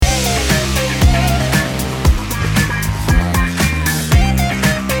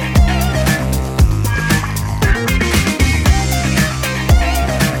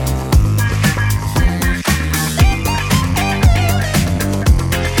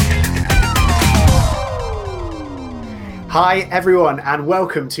Hi, everyone, and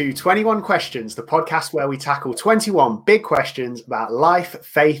welcome to 21 Questions, the podcast where we tackle 21 big questions about life,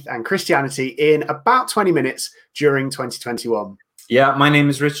 faith, and Christianity in about 20 minutes during 2021. Yeah, my name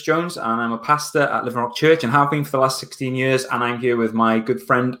is Rich Jones, and I'm a pastor at Living Rock Church and have been for the last 16 years. And I'm here with my good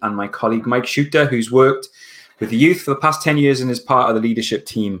friend and my colleague, Mike Shooter, who's worked with the youth for the past 10 years and is part of the leadership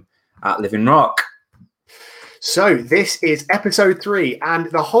team at Living Rock. So this is episode 3, and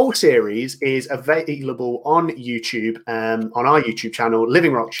the whole series is available on YouTube, on our YouTube channel,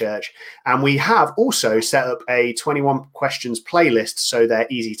 Living Rock Church. And we have also set up a 21 questions playlist, so they're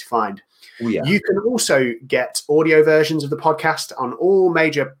easy to find. Oh, yeah. You can also get audio versions of the podcast on all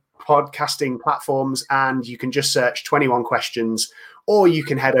major podcasting platforms, and you can just search 21 questions, or you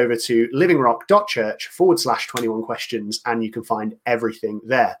can head over to livingrock.church/21 questions, and you can find everything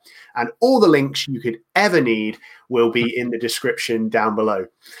there. And all the links you could ever need will be in the description down below.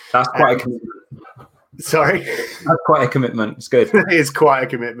 That's quite a commitment. Sorry? That's quite a commitment. It's good. It is quite a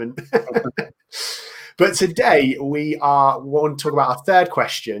commitment. But today we want to talk about our third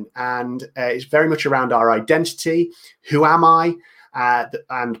question, and it's very much around our identity. Who am I?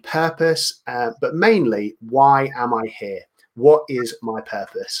 And purpose, but mainly, why am I here? What is my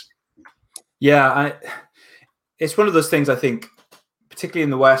purpose? Yeah, it's one of those things, I think, particularly in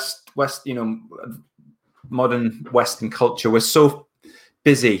the West, modern Western culture, we're so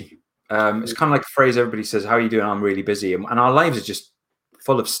busy. It's kind of like a phrase everybody says, how are you doing? I'm really busy. And our lives are just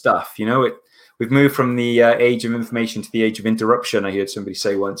full of stuff, We've moved from the age of information to the age of interruption, I heard somebody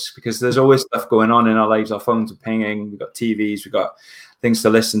say once, because there's always stuff going on in our lives. Our phones are pinging, we've got TVs, we've got things to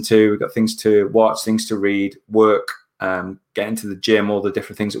listen to, we've got things to watch, things to read, work, get into the gym, all the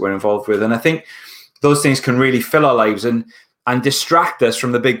different things that we're involved with. And I think those things can really fill our lives and distract us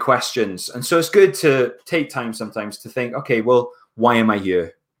from the big questions. And so it's good to take time sometimes to think, okay, well, why am I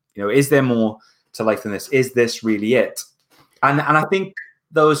here? Is there more to life than this? Is this really it? And I think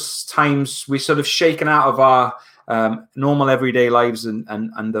those times we're sort of shaken out of our normal everyday lives and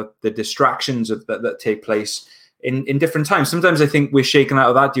the distractions that take place in different times. Sometimes I think we're shaken out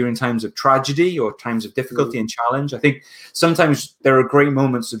of that during times of tragedy or times of difficulty and challenge. I think sometimes there are great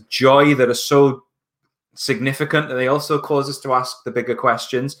moments of joy that are so significant that they also cause us to ask the bigger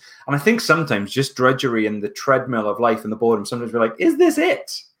questions. And I think sometimes just drudgery and the treadmill of life and the boredom, sometimes we're like, is this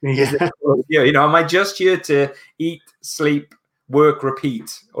it? Yeah. Am I just here to eat, sleep, work,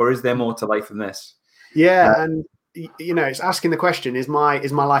 repeat, or is there more to life than this? Yeah, and it's asking the question: Is my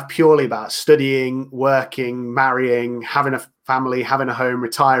life purely about studying, working, marrying, having a family, having a home,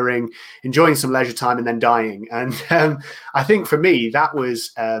 retiring, enjoying some leisure time, and then dying? And I think for me, that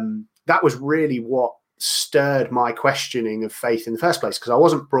was really what stirred my questioning of faith in the first place, because I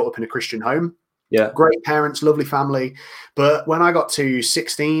wasn't brought up in a Christian home. Yeah, great parents, lovely family. But when I got to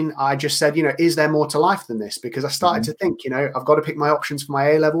 16, I just said, is there more to life than this? Because I started to think, I've got to pick my options for my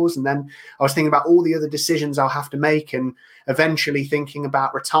A levels. And then I was thinking about all the other decisions I'll have to make and eventually thinking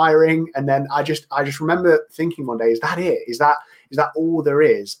about retiring. And then I just remember thinking one day, is that it? Is that all there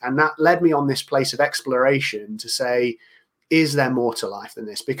is? And that led me on this place of exploration to say, is there more to life than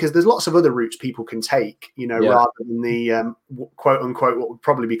this? Because there's lots of other routes people can take, rather than the quote unquote, what would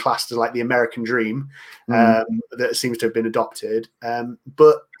probably be classed as like the American dream that seems to have been adopted.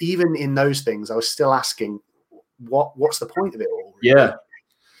 But even in those things, I was still asking, what's the point of it all? Really? Yeah.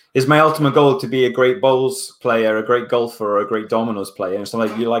 Is my ultimate goal to be a great bowls player, a great golfer, or a great dominoes player? And so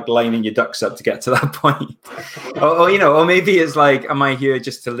like you're like lining your ducks up to get to that point. or maybe it's like, am I here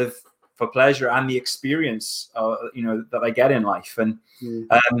just to live for pleasure and the experience, that I get in life? And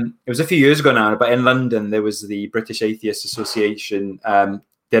it was a few years ago now, but in London, there was the British Atheist Association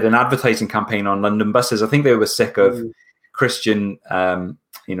did an advertising campaign on London buses. I think they were sick of Christian,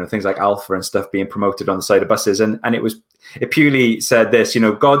 things like Alpha and stuff being promoted on the side of buses. And it purely said this,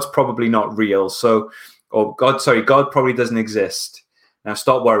 God's probably not real. God probably doesn't exist. Now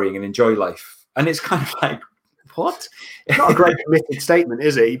stop worrying and enjoy life. And it's kind of like, what? It's not a great committed statement,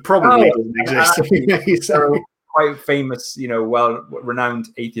 is it? He probably doesn't exist. So quite famous, well-renowned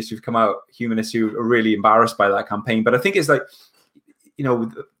atheists who've come out, humanists who are really embarrassed by that campaign. But I think it's like,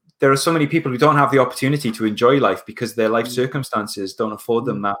 there are so many people who don't have the opportunity to enjoy life because their life circumstances don't afford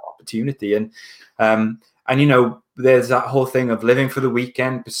them that opportunity. And there's that whole thing of living for the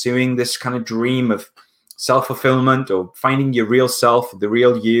weekend, pursuing this kind of dream of self-fulfillment or finding your real self, the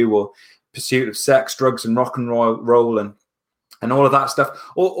real you, or pursuit of sex, drugs, and rock and roll and all of that stuff,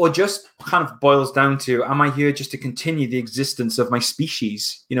 or just kind of boils down to, am I here just to continue the existence of my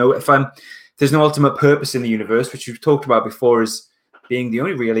species? If there's no ultimate purpose in the universe, which we've talked about before, is being the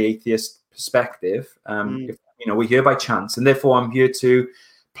only really atheist perspective. We're here by chance, and therefore I'm here to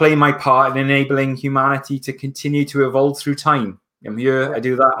play my part in enabling humanity to continue to evolve through time. I'm here, I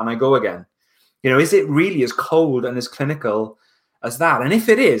do that, and I go again. Is it really as cold and as clinical as that? And if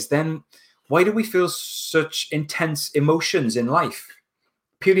it is, then why do we feel such intense emotions in life?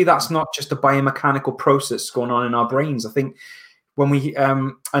 Purely, that's not just a biomechanical process going on in our brains. I think when we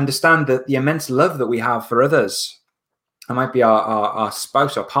understand that the immense love that we have for others, it might be our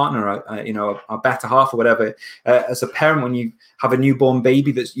spouse, our partner, our better half or whatever. As a parent, when you have a newborn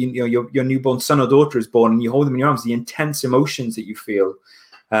baby, that's your newborn son or daughter is born, and you hold them in your arms, the intense emotions that you feel.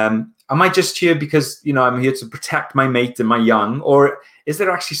 Am I just here because I'm here to protect my mate and my young, or is there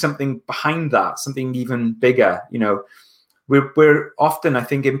actually something behind that, something even bigger? We're often, I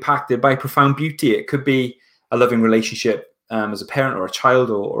think, impacted by profound beauty. It could be a loving relationship as a parent or a child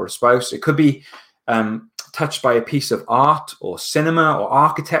or a spouse. It could be touched by a piece of art or cinema or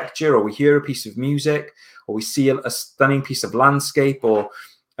architecture, or we hear a piece of music, or we see a stunning piece of landscape, or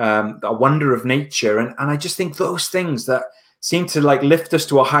a wonder of nature. And I just think those things that seem to lift us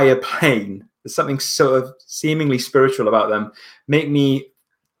to a higher plane, there's something sort of seemingly spiritual about them, make me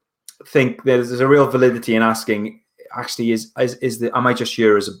think there's a real validity in asking, actually, am I just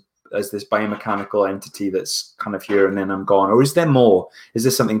here as this biomechanical entity that's kind of here and then I'm gone? Or is there more? Is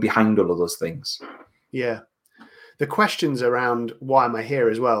there something behind all of those things? Yeah. The questions around why am I here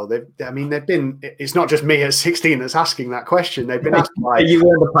as well. They've been, it's not just me at 16 that's asking that question. They've been asked by... You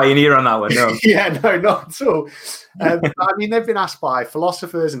weren't the pioneer on that one, no. Yeah, no, not at all. They've been asked by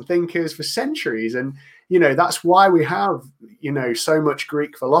philosophers and thinkers for centuries. And, that's why we have, so much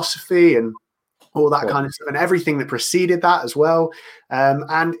Greek philosophy and all that kind of stuff, and everything that preceded that as well.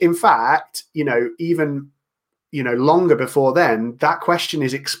 And in fact, even longer before then, that question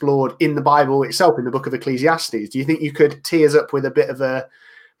is explored in the Bible itself, in the book of Ecclesiastes. Do you think you could tee us up with a bit of a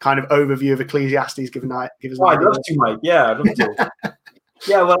kind of overview of Ecclesiastes? Give us I'd love to, Mike. Yeah, I'd love to.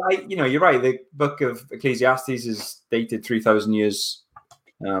 Yeah, well, you're right. The book of Ecclesiastes is dated 3,000 years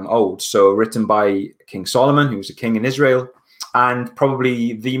old. So written by King Solomon, who was a king in Israel, and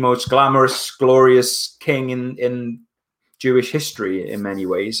probably the most glamorous, glorious king in Jewish history in many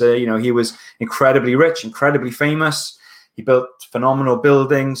ways. He was incredibly rich, incredibly famous. He built phenomenal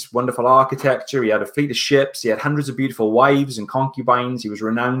buildings, wonderful architecture. He had a fleet of ships. He had hundreds of beautiful wives and concubines. He was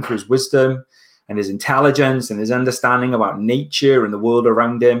renowned for his wisdom and his intelligence and his understanding about nature and the world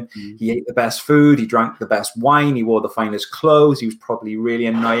around him. Mm-hmm. He ate the best food. He drank the best wine. He wore the finest clothes. He was probably really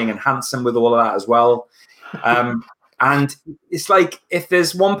annoying and handsome with all of that as well. And it's like, if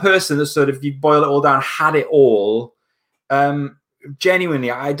there's one person that sort of, you boil it all down, had it all,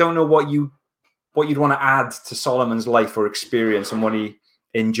 genuinely, I don't know what you'd want to add to Solomon's life or experience and what he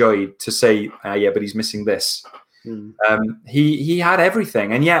enjoyed to say, but he's missing this. He had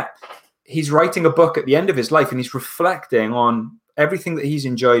everything, and yet he's writing a book at the end of his life, and he's reflecting on everything that he's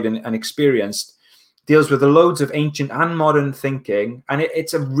enjoyed and experienced. Deals with the loads of ancient and modern thinking, and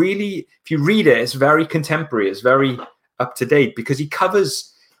it's a really, if you read it, it's very contemporary, it's very up to date, because he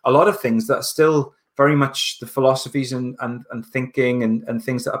covers a lot of things that are still very much the philosophies and thinking and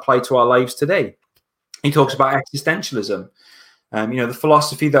things that apply to our lives today. He talks about existentialism, the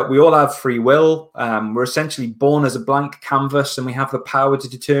philosophy that we all have free will. We're essentially born as a blank canvas, and we have the power to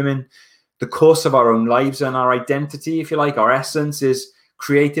determine the course of our own lives, and our identity, if you like, our essence, is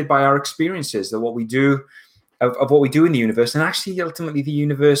created by our experiences, that what we do of what we do in the universe. And actually, ultimately, the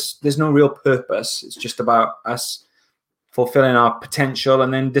universe, there's no real purpose. It's just about us fulfilling our potential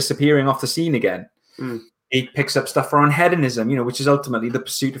and then disappearing off the scene again. He picks up stuff around hedonism, which is ultimately the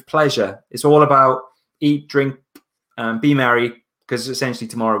pursuit of pleasure. It's all about eat, drink, be merry, because essentially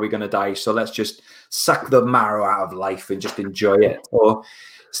tomorrow we're going to die. So let's just suck the marrow out of life and just enjoy it. Or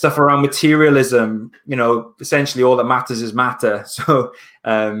stuff around materialism, essentially all that matters is matter. So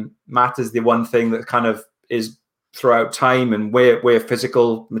matter is the one thing that kind of is throughout time, and we're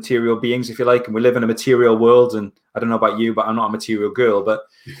physical material beings, if you like, and we live in a material world. And I don't know about you, but I'm not a material girl, but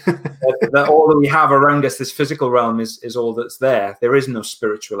that all that we have around us, this physical realm, is all that's there. There is no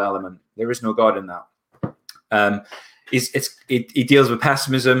spiritual element. There is no God in that. He deals with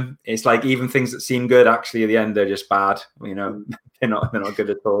pessimism. It's like, even things that seem good, actually at the end they're just bad. They're not good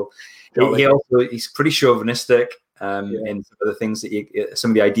at all. He's pretty chauvinistic in some of the things that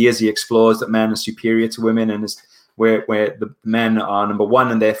some of the ideas he explores, that men are superior to women, and where the men are number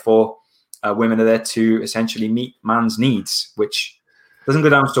one, and therefore women are there to essentially meet man's needs, which doesn't go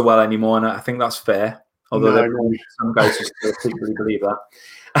down so well anymore, and I think that's fair. Although some guys just secretly believe that.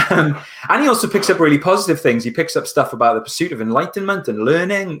 And he also picks up really positive things. He picks up stuff about the pursuit of enlightenment and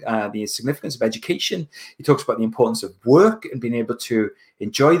learning, the significance of education. He talks about the importance of work and being able to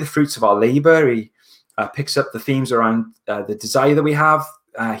enjoy the fruits of our labor. He picks up the themes around the desire that we have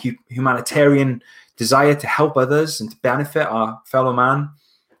humanitarian desire to help others and to benefit our fellow man,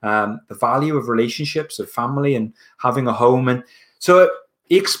 the value of relationships, of family, and having a home. And so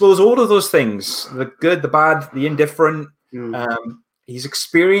he explores all of those things, the good, the bad, the indifferent. He's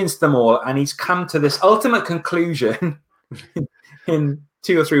experienced them all, and he's come to this ultimate conclusion in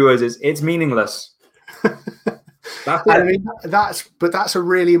 2 or 3 words: it's meaningless. I mean, that's a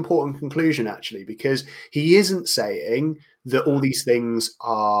really important conclusion, actually, because he isn't saying that all these things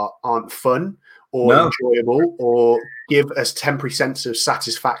aren't fun or enjoyable or give us temporary sense of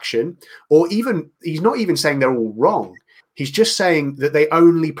satisfaction, or even he's not even saying they're all wrong. He's just saying that they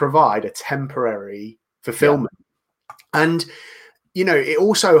only provide a temporary fulfillment. And it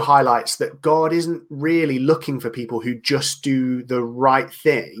also highlights that God isn't really looking for people who just do the right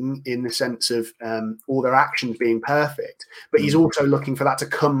thing in the sense of all their actions being perfect, but he's also looking for that to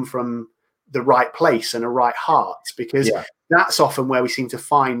come from the right place and a right heart, because that's often where we seem to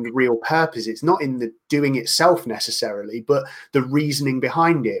find real purpose. It's not in the doing itself necessarily, but the reasoning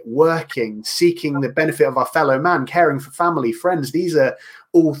behind it, working, seeking the benefit of our fellow man, caring for family, friends. These are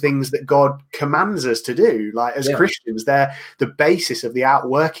all things that God commands us to do. Like, as Christians, they're the basis of the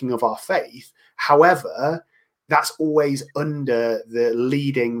outworking of our faith. However, that's always under the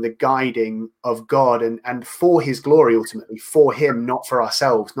leading, the guiding of God, and for his glory, ultimately, for him, not for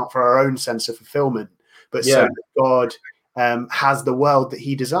ourselves, not for our own sense of fulfillment, but so that God has the world that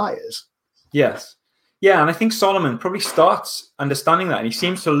he desires. Yes. Yeah, and I think Solomon probably starts understanding that, and he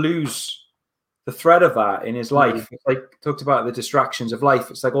seems to lose the thread of that in his life. It's like talked about the distractions of life.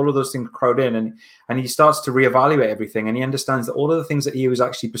 It's like all of those things crowd in, and he starts to reevaluate everything, and he understands that all of the things that he was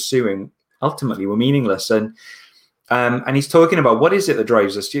actually pursuing ultimately were meaningless. And he's talking about, what is it that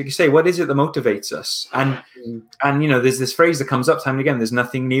drives us? You say, what is it that motivates us? And there's this phrase that comes up time and again: there's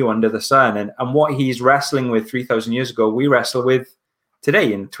nothing new under the sun. And what he's wrestling with 3,000 years ago, we wrestle with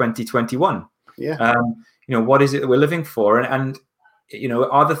today in 2021. What is it that we're living for? And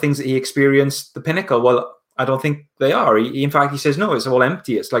are the things that he experienced the pinnacle? Well, I don't think they are. In fact, he says, no, it's all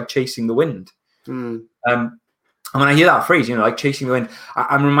empty. It's like chasing the wind. And when I hear that phrase, like chasing the wind,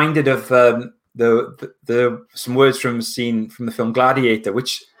 I'm reminded of the some words from a scene from the film Gladiator,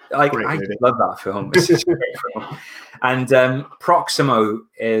 which I love that film. It's a great film. And Proximo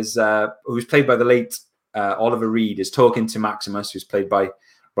is who's played by the late Oliver Reed, is talking to Maximus, who's played by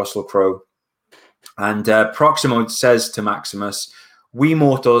Russell Crowe. And Proximo says to Maximus, "We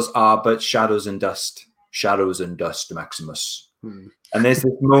mortals are but shadows and dust, Maximus." And there's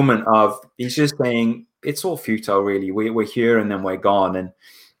this moment of, he's just saying, it's all futile, really. We're here and then we're gone.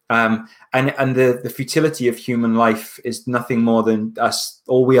 And the futility of human life is nothing more than us.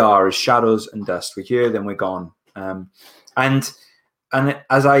 All we are is shadows and dust. We're here, then we're gone. And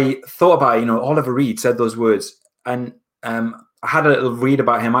as I thought about, Oliver Reed said those words, and I had a little read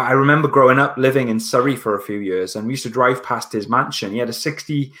about him. I remember growing up living in Surrey for a few years, and we used to drive past his mansion. He had a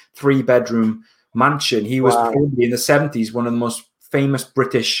 63-bedroom mansion. He was probably in the 70s one of the most famous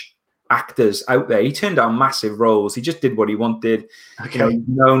British actors out there. He turned down massive roles. He just did what he wanted.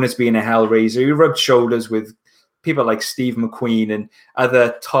 Known as being a hellraiser. He rubbed shoulders with people like Steve McQueen and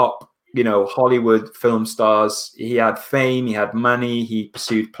other top, Hollywood film stars. He had fame. He had money. He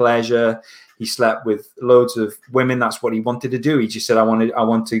pursued pleasure. He slept with loads of women. That's what he wanted to do. He just said, I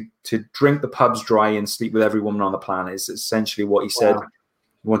want to drink the pubs dry and sleep with every woman on the planet. It's essentially what he said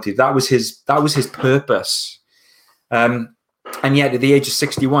he wanted. That was his purpose. And yet at the age of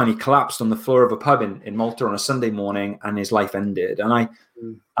 61, he collapsed on the floor of a pub in Malta on a Sunday morning, and his life ended. And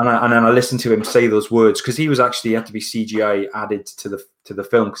I listened to him say those words, because he was actually had to be CGI added to the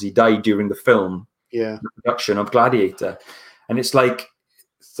film, because he died during the film, the production of Gladiator. And it's like,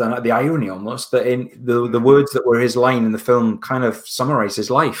 the irony almost, that in the words that were his line in the film kind of summarize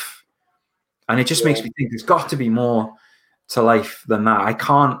his life. And it just makes me think there's got to be more to life than that.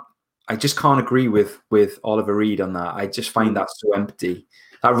 I just can't agree with Oliver Reed on that. I just find that so empty.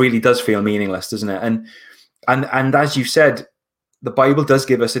 That really does feel meaningless, doesn't it? And as you said, the Bible does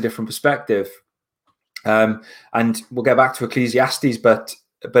give us a different perspective. And we'll get back to Ecclesiastes, but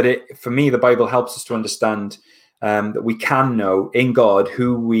for me, the Bible helps us to understand that we can know in God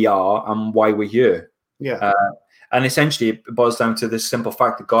who we are and why we're here. And essentially, it boils down to this simple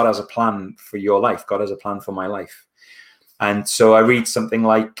fact that God has a plan for your life. God has a plan for my life. And so I read something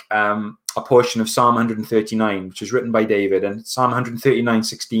like a portion of Psalm 139, which was written by David. And Psalm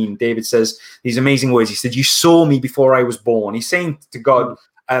 139:16, David says these amazing words. He said, "You saw me before I was born." He's saying to God,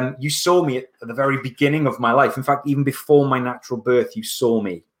 you saw me at the very beginning of my life. In fact, even before my natural birth, you saw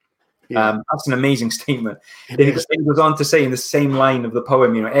me. That's an amazing statement. He goes on to say in the same line of the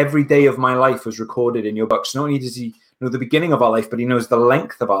poem, every day of my life was recorded in your books. Not only does he know the beginning of our life, but he knows the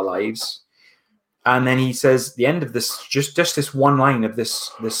length of our lives. And then he says, the end of this, just this one line of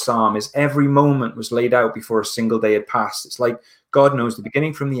this psalm is, every moment was laid out before a single day had passed. It's like God knows the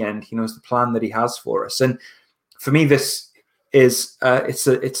beginning from the end. He knows the plan that he has for us. And for me, this is it's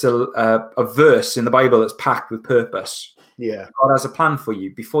a verse in the Bible that's packed with purpose. Yeah, God has a plan for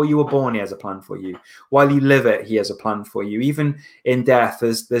you. Before you were born, he has a plan for you. While you live it, he has a plan for you. Even in death,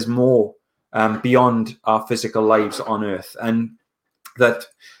 there's more beyond our physical lives on earth, and that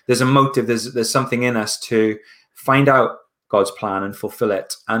there's a motive, there's something in us to find out God's plan and fulfill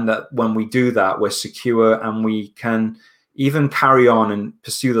it. And that when we do that, we're secure, and we can even carry on and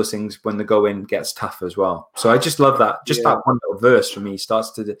pursue those things when the going gets tough as well. So I just love that. Just that one little verse for me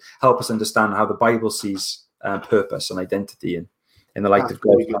starts to help us understand how the Bible sees purpose and identity in the light of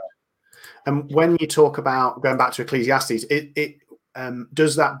God. And when you talk about going back to Ecclesiastes, it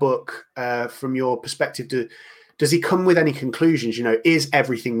does that book, from your perspective, does he come with any conclusions? You know, is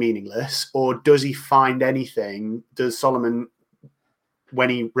everything meaningless, or does he find anything? Does Solomon,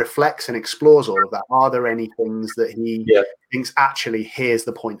 when he reflects and explores all of that, are there any things that he thinks actually here's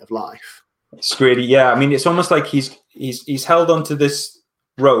the point of life? It's really, yeah. I mean, it's almost like he's held onto this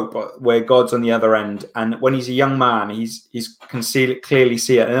rope where God's on the other end, and when he's a young man, he's can clearly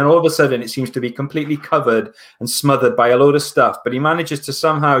see it, and then all of a sudden it seems to be completely covered and smothered by a load of stuff, but he manages to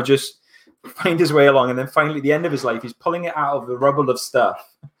somehow just find his way along, and then finally at the end of his life he's pulling it out of the rubble of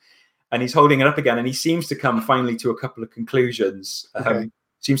stuff and he's holding it up again, and he seems to come finally to a couple of conclusions.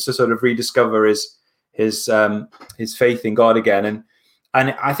 Seems to sort of rediscover his faith in God again,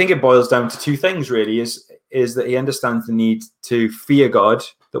 and I think it boils down to two things really, is that he understands the need to fear God,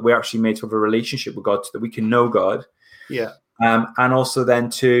 that we're actually made to have a relationship with God so that we can know God, and also then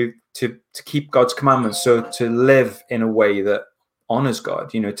to keep God's commandments, so to live in a way that honors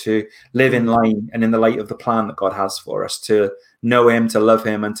God, you know, to live in line and in the light of the plan that God has for us, to know him, to love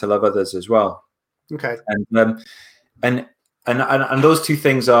him, and to love others as well. And those two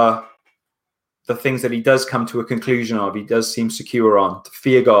things are the things that he does come to a conclusion of. He does seem secure on: to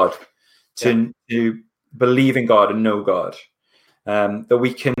fear God, to believe in God and know God. That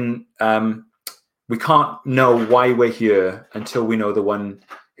we can't know why we're here until we know the one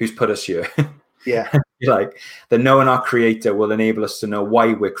who's put us here. Like that knowing our creator will enable us to know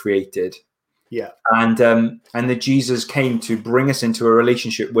why we're created. And that Jesus came to bring us into a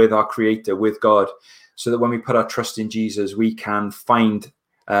relationship with our creator, with God, so that when we put our trust in Jesus, we can find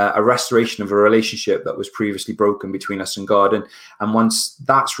a restoration of a relationship that was previously broken between us and God. And once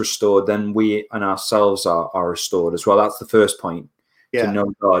that's restored, then we and ourselves are restored as well. That's the first point. To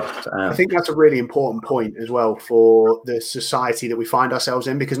know God. I think that's a really important point as well for the society that we find ourselves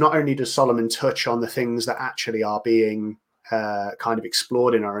in, because not only does Solomon touch on the things that actually are being kind of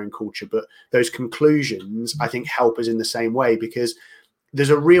explored in our own culture, but those conclusions, I think, help us in the same way, because there's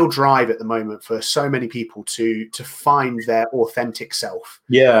a real drive at the moment for so many people to find their authentic self.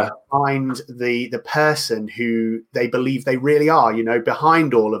 Find the person who they believe they really are, you know,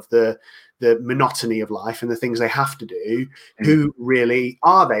 behind all of the monotony of life and the things they have to do. Who really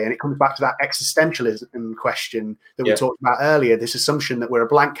are they? And it comes back to that existentialism question that we talked about earlier, this assumption that we're a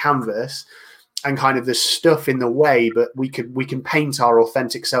blank canvas and kind of there's stuff in the way, but we can paint our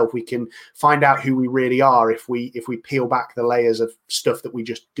authentic self. We can find out who we really are if we peel back the layers of stuff that we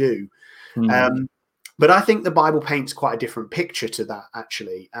just do. But I think the Bible paints quite a different picture to that,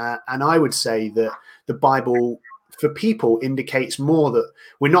 actually. And I would say that the Bible, for people, indicates more that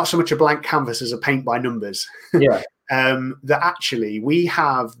we're not so much a blank canvas as a paint by numbers. That actually we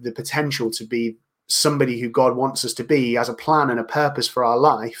have the potential to be somebody who God wants us to be, as a plan and a purpose for our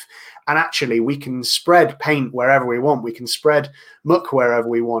life. And actually we can spread paint wherever we want. We can spread muck wherever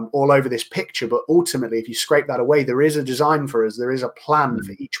we want, all over this picture. But ultimately, if you scrape that away, there is a design for us. There is a plan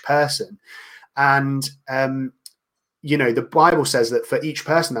for each person. And, you know, the Bible says that for each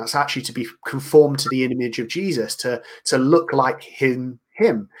person, that's actually to be conformed to the image of Jesus, to look like him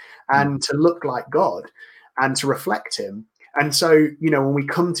and to look like God and to reflect him. And so, you know, when we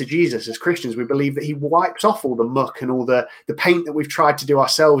come to Jesus as Christians, we believe that he wipes off all the muck and all the paint that we've tried to do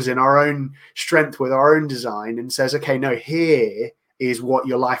ourselves in our own strength with our own design, and says, okay, no, here is what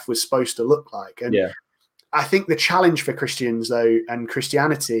your life was supposed to look like. And I think the challenge for Christians, though, and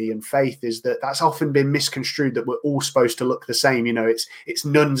Christianity and faith, is that that's often been misconstrued, that we're all supposed to look the same. You know, it's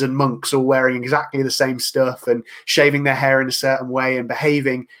nuns and monks all wearing exactly the same stuff and shaving their hair in a certain way and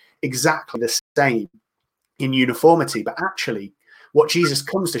behaving exactly the same in uniformity. But actually, what Jesus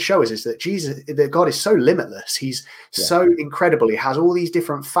comes to show us is that God is so limitless. He's so incredible. He has all these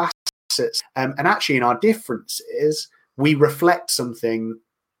different facets. And actually, in our differences, we reflect something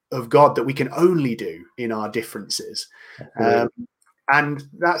of God that we can only do in our differences. And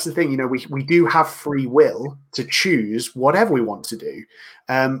that's the thing, you know, we do have free will to choose whatever we want to do.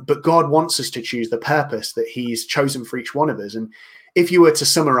 But God wants us to choose the purpose that he's chosen for each one of us. And if you were to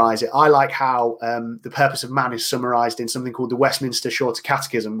summarize it, I like how the purpose of man is summarized in something called the Westminster Shorter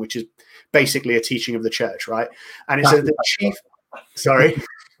Catechism, which is basically a teaching of the church, right? And it says the chief, sorry.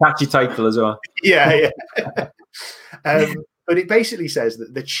 Catchy title as well. Yeah. But it basically says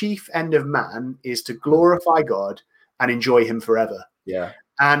that the chief end of man is to glorify God and enjoy him forever. Yeah.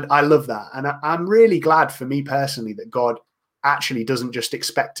 And I love that. And I'm really glad for me personally that God actually doesn't just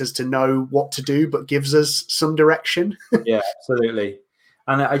expect us to know what to do, but gives us some direction. Absolutely.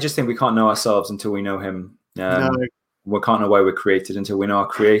 And I just think we can't know ourselves until we know him. No. We can't know why we're created until we know our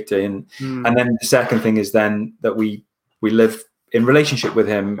creator. And then the second thing is then that we live in relationship with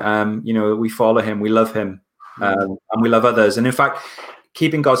him. You know, we follow him, we love him, and we love others. And in fact,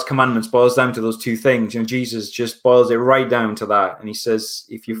 keeping God's commandments boils down to those two things. You know, Jesus just boils it right down to that. And he says,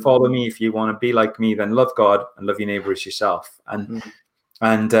 if you follow me, if you want to be like me, then love God and love your neighbor as yourself. And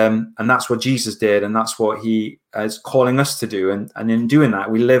that's what Jesus did. And that's what he is calling us to do. And in doing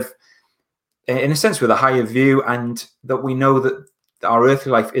that, we live in a sense with a higher view, and that we know that our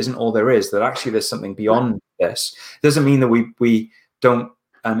earthly life isn't all there is, that actually there's something beyond this. It doesn't mean that we don't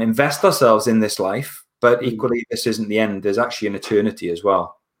invest ourselves in this life, but equally, this isn't the end. There's actually an eternity as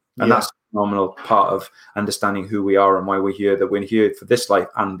well. And that's a phenomenal part of understanding who we are and why we're here, that we're here for this life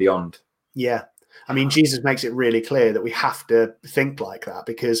and beyond. Yeah. I mean, Jesus makes it really clear that we have to think like that,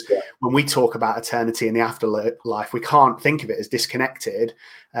 because when we talk about eternity and the afterlife, we can't think of it as disconnected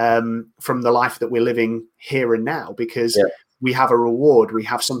from the life that we're living here and now, because we have a reward, we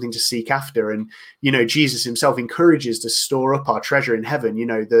have something to seek after. And, you know, Jesus himself encourages to store up our treasure in heaven, you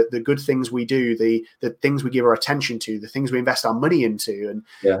know, the good things we do, the things we give our attention to, the things we invest our money into.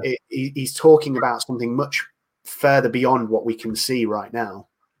 And he's talking about something much further beyond what we can see right now.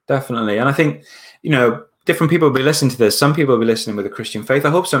 Definitely. And I think, you know, different people will be listening to this. Some people will be listening with a Christian faith. I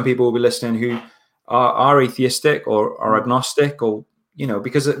hope some people will be listening who are atheistic or are agnostic, or, you know,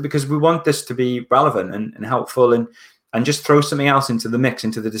 because we want this to be relevant and helpful, and just throw something else into the mix,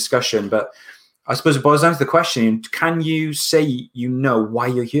 into the discussion. But I suppose it boils down to the question, can you say you know why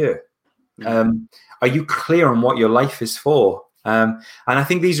you're here? Are you clear on what your life is for? And I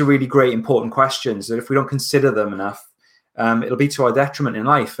think these are really great, important questions that if we don't consider them enough, it'll be to our detriment in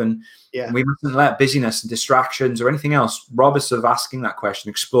life. And we mustn't let busyness and distractions or anything else rob us of asking that question,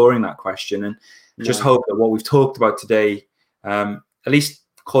 exploring that question, and just hope that what we've talked about today at least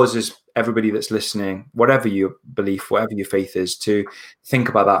causes everybody that's listening, whatever your belief, whatever your faith is, to think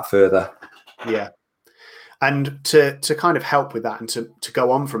about that further. Yeah. And to kind of help with that, and to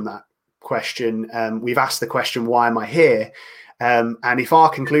go on from that question, we've asked the question, why am I here? And if our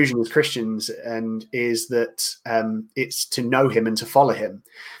conclusion as Christians is that it's to know him and to follow him,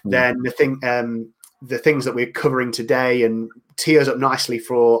 then the things that we're covering today and tee us up nicely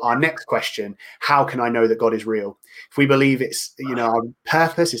for our next question: how can I know that God is real? If we believe it's, you know, our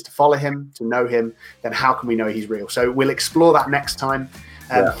purpose is to follow him, to know him, then how can we know he's real? So we'll explore that next time.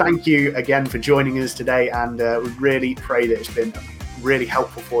 Thank you again for joining us today, and we really pray that it's been really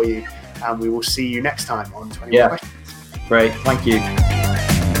helpful for you, and we will see you next time on 21 Questions. Great. Thank you.